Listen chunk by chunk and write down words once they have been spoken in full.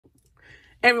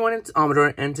Hey everyone, it's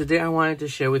Amador, and today I wanted to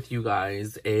share with you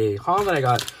guys a haul that I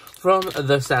got from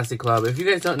the Sassy Club. If you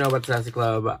guys don't know about the Sassy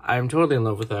Club, I'm totally in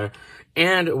love with her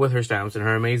and with her stamps and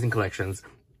her amazing collections.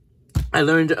 I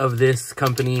learned of this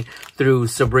company through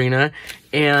Sabrina,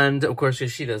 and of course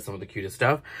she does some of the cutest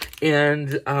stuff,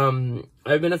 and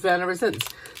I've been a fan ever since.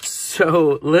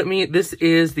 So this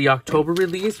is the October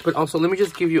release, but also let me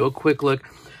just give you a quick look.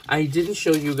 I didn't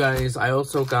show you guys, I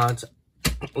also got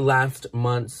last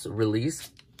month's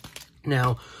release.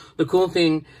 Now, the cool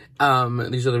thing,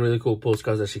 these are the really cool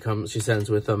postcards that she sends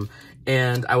with them,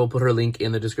 and I will put her link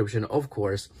in the description, of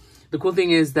course. The cool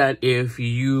thing is that if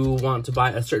you want to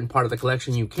buy a certain part of the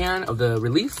collection, you can, of the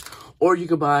release, or you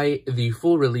could buy the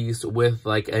full release with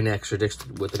like an extra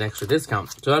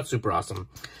discount. So that's super awesome.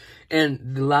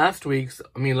 And last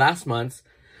month's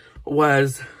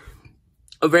was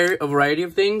a variety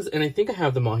of things, and I think I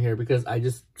have them all here because I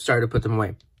just started to put them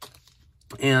away.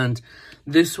 And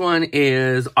this one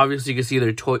is, obviously you can see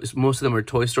they're toys, most of them are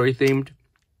Toy Story themed.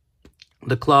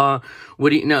 The Claw,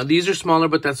 Woody, now these are smaller,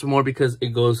 but that's more because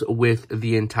it goes with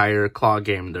the entire Claw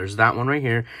game. There's that one right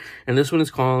here, and this one is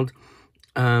called,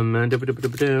 what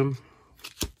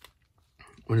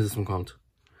is this one called?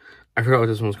 I forgot what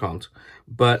this one's called,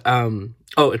 but,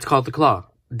 oh, it's called The Claw.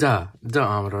 Duh,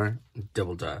 Amador,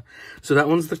 double duh. So that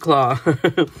one's The Claw.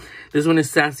 This one is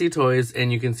Sassy Toys,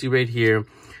 and you can see right here,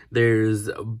 there's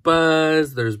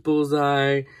Buzz, there's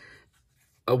Bullseye,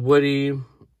 a Woody,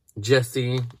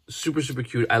 Jessie, super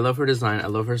cute. I love her design, I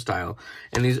love her style,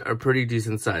 and these are pretty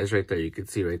decent size right there. You can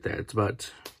see right there, it's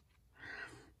about,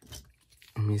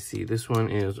 let me see, this one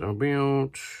is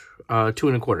about 2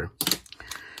 1/4.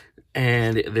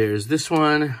 And there's this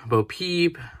one, Bo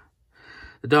Peep,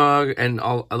 the dog, and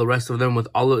all the rest of them with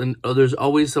there's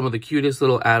always some of the cutest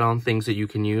little add-on things that you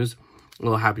can use. A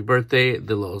little happy birthday,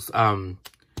 the little,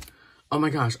 oh my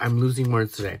gosh, I'm losing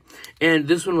words today. And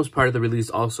this one was part of the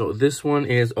release also. This one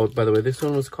is, oh, by the way, this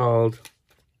one was called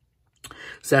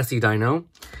Sassy Dino.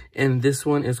 And this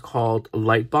one is called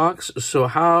Lightbox. So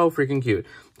how freaking cute.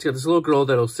 It's got this little girl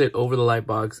that'll sit over the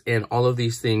lightbox, and all of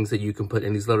these things that you can put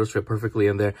in, these letters fit perfectly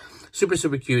in there.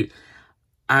 Super cute.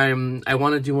 I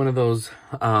want to do one of those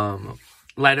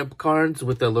light up cards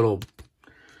with the little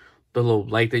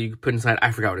light that you can put inside.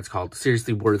 I forgot what it's called.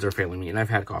 Seriously, words are failing me, and I've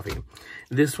had coffee.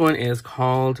 This one is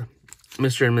called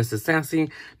Mr. and Mrs.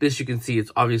 Sassy. This, you can see,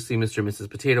 it's obviously Mr. and Mrs.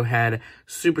 Potato Head.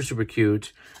 Super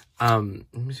cute. Let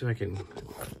me see if I can,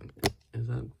 is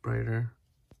that brighter?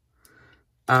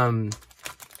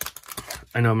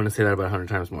 I know I'm going to say that about 100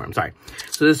 times more. I'm sorry.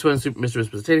 So this one's Mr. and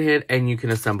Mrs. Potato Head, and you can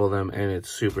assemble them, and it's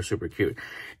super cute.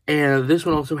 And this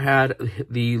one also had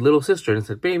the little sister, and it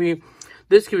said baby.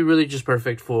 This could be really just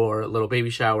perfect for a little baby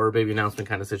shower, baby announcement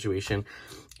kind of situation.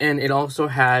 And it also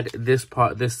had this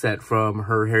set from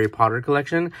her Harry Potter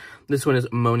collection. This one is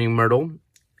Moaning Myrtle,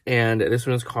 and this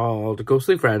one is called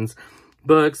Ghostly Friends.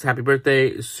 Books, happy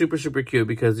birthday, super cute,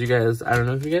 because you guys, I don't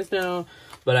know if you guys know,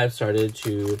 but I've started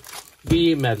to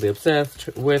be madly obsessed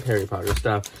with Harry Potter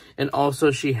stuff. And also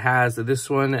she has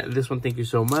this one, thank you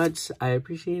so much, I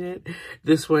appreciate it.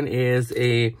 This one is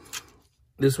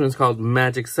called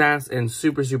Magic Sass, and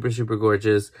super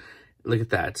gorgeous. Look at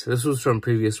that. This was from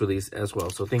previous release as well,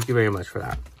 so thank you very much for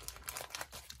that.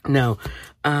 Now,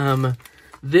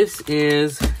 this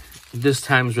is this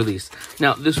time's release.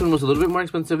 Now, this one was a little bit more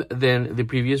expensive than the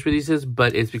previous releases,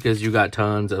 but it's because you got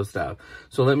tons of stuff.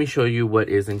 So let me show you what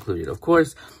is included. Of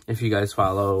course, if you guys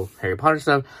follow Harry Potter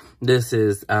stuff, this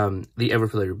is the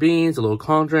ever-flavored beans, a little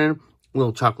cauldron, a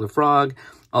little chocolate frog,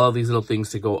 all of these little things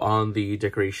to go on the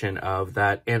decoration of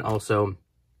that, and also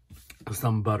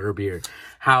some butter beer.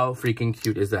 How freaking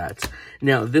cute is that?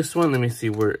 Now, this one, let me see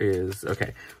where it is.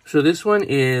 Okay, so this one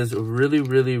is really,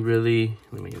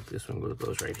 let me get this one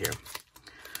goes right here.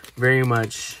 Very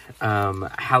much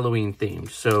Halloween themed.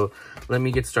 So let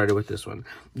me get started with this one.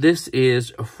 This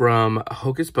is from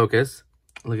Hocus Pocus.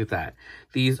 Look at that.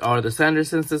 These are the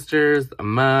Sanderson sisters, the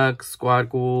Mugs, Squad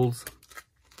Ghouls,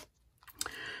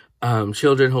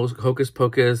 children, Hocus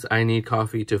Pocus, I need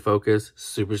coffee to focus.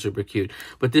 Super cute.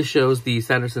 But this shows the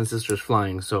Sanderson sisters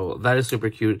flying, so that is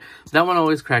super cute. That one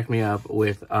always cracked me up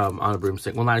with on a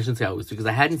broomstick. Well, I shouldn't say always, because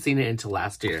I hadn't seen it until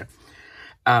last year.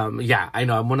 Yeah, I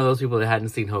know, I'm one of those people that hadn't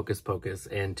seen Hocus Pocus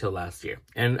until last year,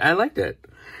 and I liked it.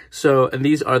 So, and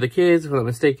these are the kids, if I'm not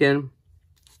mistaken.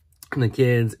 And the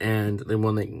kids, and the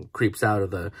one that creeps out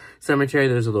of the cemetery,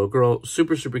 there's a little girl,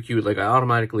 super cute. Like, I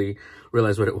automatically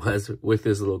realized what it was with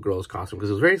this little girl's costume, because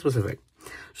it was very specific.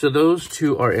 So those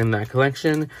two are in that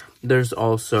collection. There's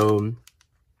also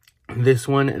this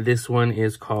one. This one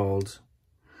is called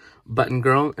Button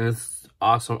Girl, and it's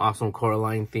awesome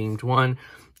Coraline themed one.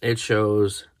 it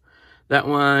shows that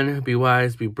one, be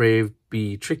wise, be brave,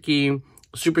 be tricky.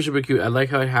 Super, super cute. I like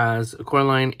how it has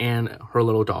Coraline and her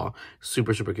little doll.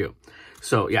 Super, super cute.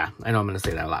 So, yeah, I know I'm going to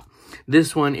say that a lot.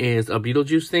 This one is a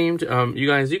Beetlejuice themed. You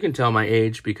guys, you can tell my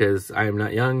age because I am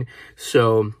not young.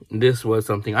 So, this was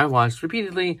something I watched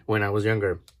repeatedly when I was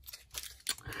younger.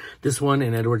 This one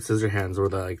and Edward Scissorhands were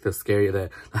the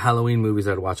Halloween movies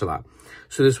I'd watch a lot.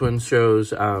 So, this one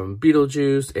shows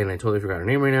Beetlejuice, and I totally forgot her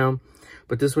name right now.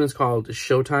 But this one is called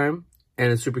Showtime,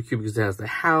 and it's super cute because it has the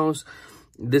house.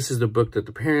 This is the book that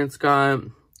the parents got.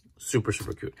 Super,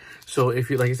 super cute. So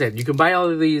if you, like I said, you can buy all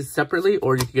of these separately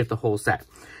or you can get the whole set.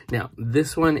 Now,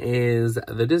 this one is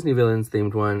the Disney Villains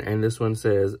themed one, and this one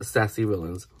says Sassy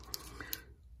Villains.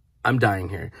 I'm dying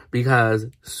here because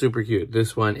super cute.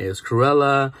 This one is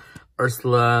Cruella,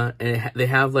 Ursula, and they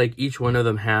have like, each one of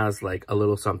them has like a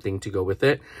little something to go with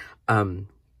it.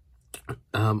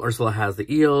 Ursula has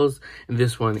the eels, and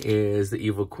this one is the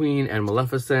Evil Queen and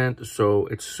Maleficent, so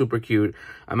it's super cute.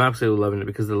 I'm absolutely loving it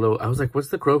because I was like, what's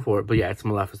the crow for? But yeah, it's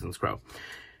Maleficent's crow.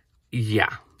 Yeah,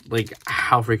 like,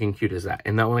 how freaking cute is that?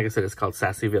 And that one, like I said, is called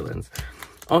Sassy Villains.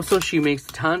 Also, she makes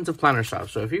tons of planner stuff,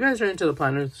 so if you guys are into the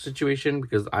planner situation,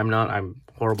 because I'm not, I'm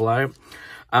horrible at it.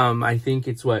 I think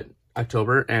it's,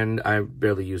 October, and I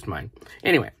barely used mine.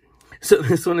 Anyway. So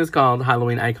this one is called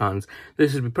Halloween Icons.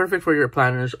 This would be perfect for your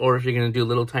planners, or if you're going to do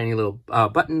little tiny little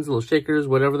buttons, little shakers,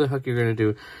 whatever the heck you're going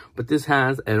to do. But this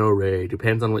has an array.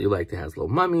 Depends on what you like. It has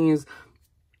little mummies,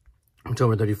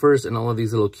 October 31st, and all of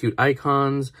these little cute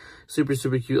icons. Super,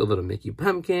 super cute. A little Mickey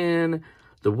pumpkin,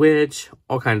 the witch,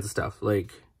 all kinds of stuff.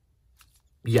 Like,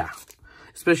 yeah.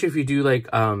 Especially if you do like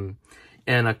an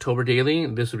October daily,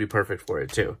 this would be perfect for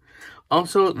it too.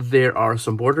 Also, there are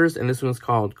some borders, and this one's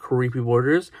called Creepy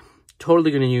Borders.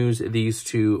 Totally going to use these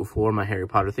two for my Harry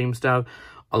Potter theme stuff.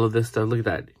 All of this stuff. Look at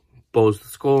that. Bows the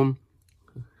skull.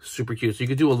 Super cute. So you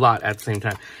could do a lot at the same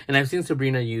time. And I've seen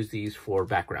Sabrina use these for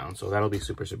background. So that'll be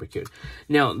super, super cute.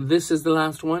 Now, this is the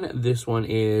last one. This one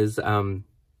is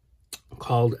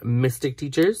called Mystic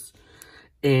Teachers.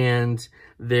 And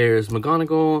there's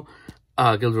McGonagall,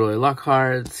 Gilderoy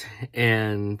Lockhart,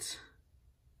 and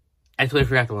I totally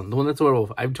forgot the one. The one that's a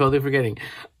werewolf. I'm totally forgetting.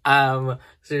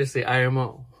 Seriously, I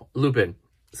am Lupin.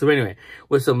 So anyway,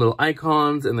 with some little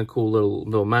icons and the cool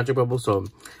little magic bubble. So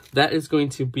that is going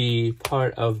to be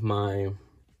part of my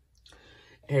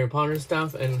Harry Potter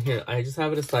stuff. And here, I just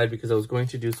have it aside because I was going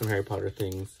to do some Harry Potter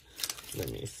things.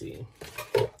 Let me see.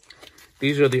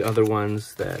 These are the other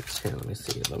ones that, here, let me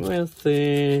see.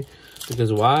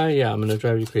 Because why? Yeah, I'm going to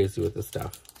drive you crazy with this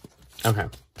stuff. Okay.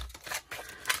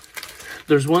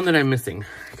 There's one that I'm missing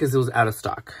because it was out of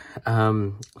stock.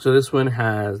 So this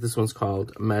one's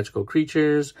called Magical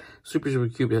Creatures. Super, super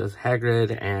cute. It has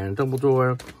Hagrid and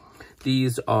Dumbledore.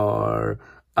 These are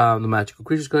the Magical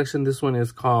Creatures collection. This one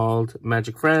is called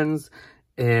Magic Friends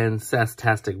and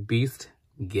Sasstastic Beast.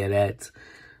 Get it?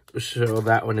 So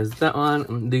that one is that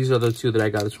one. These are the two that I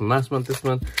got from last month, this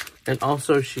month. And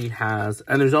also she has,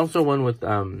 and there's also one with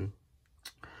the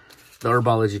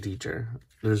herbology teacher.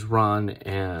 There's Ron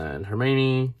and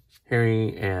Hermione,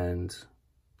 Harry, and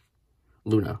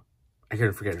Luna. I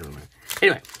couldn't forget her name.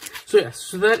 Anyway, so yes,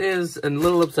 so that is a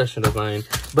little obsession of mine.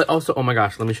 But also, oh my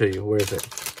gosh, let me show you. Where is it?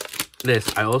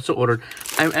 This, I also ordered.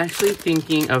 I'm actually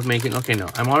thinking of making, okay, no,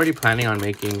 I'm already planning on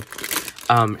making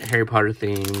Harry Potter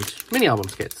themed mini album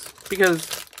kits.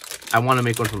 Because I want to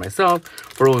make one for myself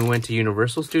for when we went to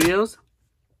Universal Studios.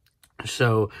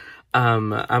 So,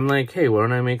 I'm like, hey, why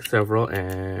don't I make several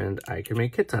and I can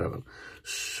make kits out of them.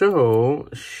 So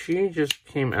she just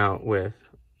came out with,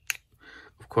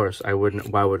 of course, why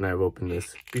wouldn't I have opened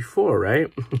this before, right?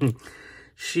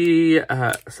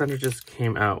 Sandra just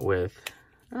came out with,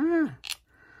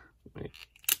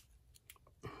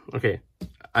 okay,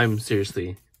 I'm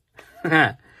seriously,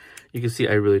 you can see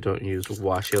I really don't use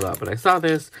washi a lot, but I saw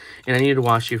this and I needed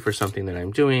washi for something that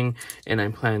I'm doing, and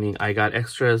I got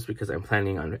extras because I'm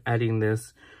planning on adding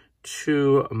this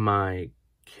to my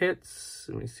kits.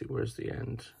 Let me see, where's the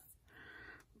end?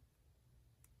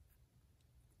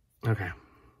 Okay.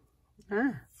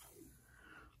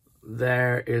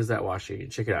 There is that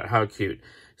washi. Check it out. How cute.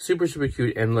 Super, super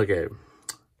cute. And look at it.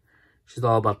 She's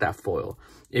all about that foil.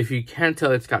 If you can't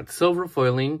tell, it's got silver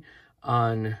foiling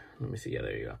on, let me see. Yeah,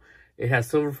 there you go. It has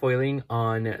silver foiling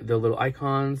on the little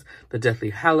icons, the Deathly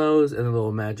Hallows, and the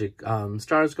little magic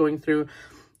stars going through.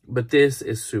 But this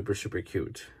is super, super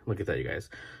cute. Look at that, you guys.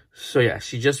 So yeah,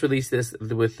 she just released this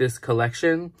with this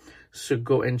collection. So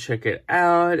go and check it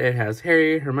out. It has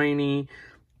Harry, Hermione,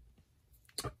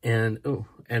 and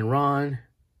Ron.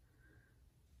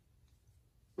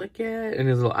 Look at, and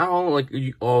his little owl, like,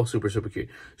 all super, super cute.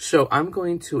 So I'm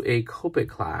going to a Copic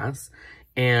class,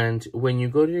 and when you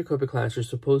go to your Copic class, you're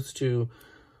supposed to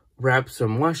wrap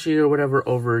some washi or whatever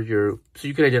over your, so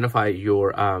you can identify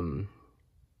your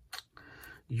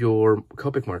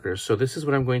Copic markers. So this is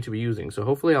what I'm going to be using. So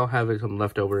hopefully I'll have some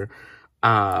left over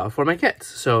for my kits.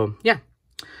 So yeah,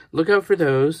 look out for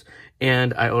those.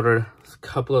 And I ordered a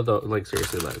couple of those, like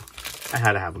seriously, like I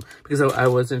had to have them because I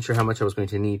wasn't sure how much I was going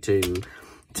to need to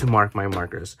mark my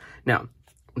markers. Now,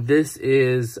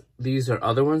 these are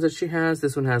other ones that she has.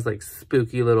 This one has like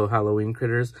spooky little Halloween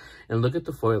critters. And look at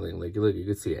the foiling. Like, look, you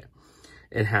can see it.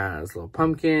 It has little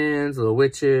pumpkins, little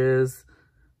witches.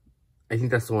 I think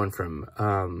that's the one from,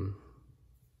 I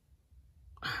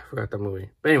forgot that movie.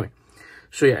 But anyway,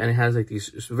 so yeah, and it has like these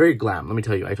very glam. Let me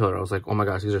tell you, I told her, I was like, oh my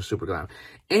gosh, these are super glam.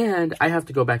 And I have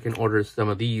to go back and order some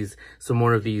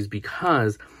more of these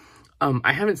because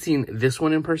I haven't seen this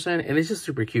one in person, and it's just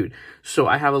super cute. So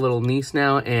I have a little niece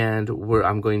now, and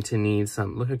I'm going to need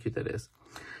some, look how cute that is.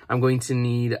 I'm going to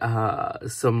need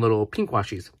some little pink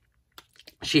washies.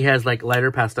 She has like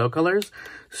lighter pastel colors,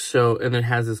 so, and it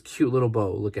has this cute little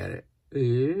bow. Look at it.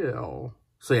 Ew.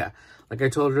 So yeah, like I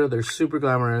told her, they're super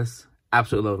glamorous.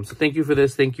 Absolutely love them. So thank you for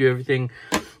this. Thank you, everything.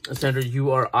 Sandra,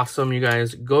 you are awesome, you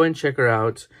guys. Go and check her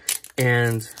out.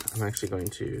 And I'm actually going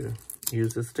to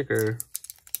use this sticker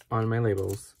on my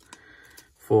labels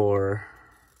for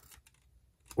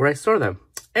where I store them.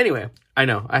 Anyway, I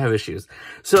know, I have issues.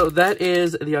 So that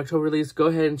is the October release. Go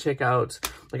ahead and check out,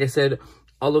 like I said,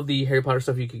 all of the Harry Potter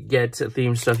stuff you can get,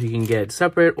 themed stuff you can get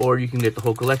separate, or you can get the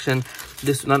whole collection.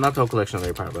 This, not the whole collection of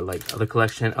Harry Potter, but like the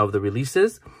collection of the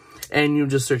releases. And you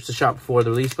just search the shop for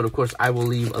the release. But of course, I will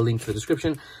leave a link to the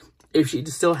description. If she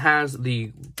still has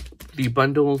the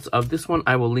bundles of this one,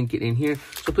 I will link it in here.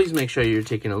 So please make sure you're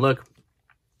taking a look.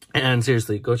 And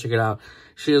seriously, go check it out.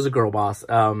 She is a girl boss.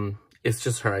 It's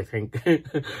just her, I think.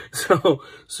 So,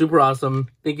 super awesome.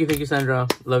 Thank you, Sandra.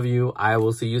 Love you. I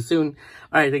will see you soon.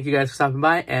 All right, thank you guys for stopping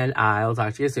by, and I'll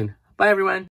talk to you soon. Bye, everyone.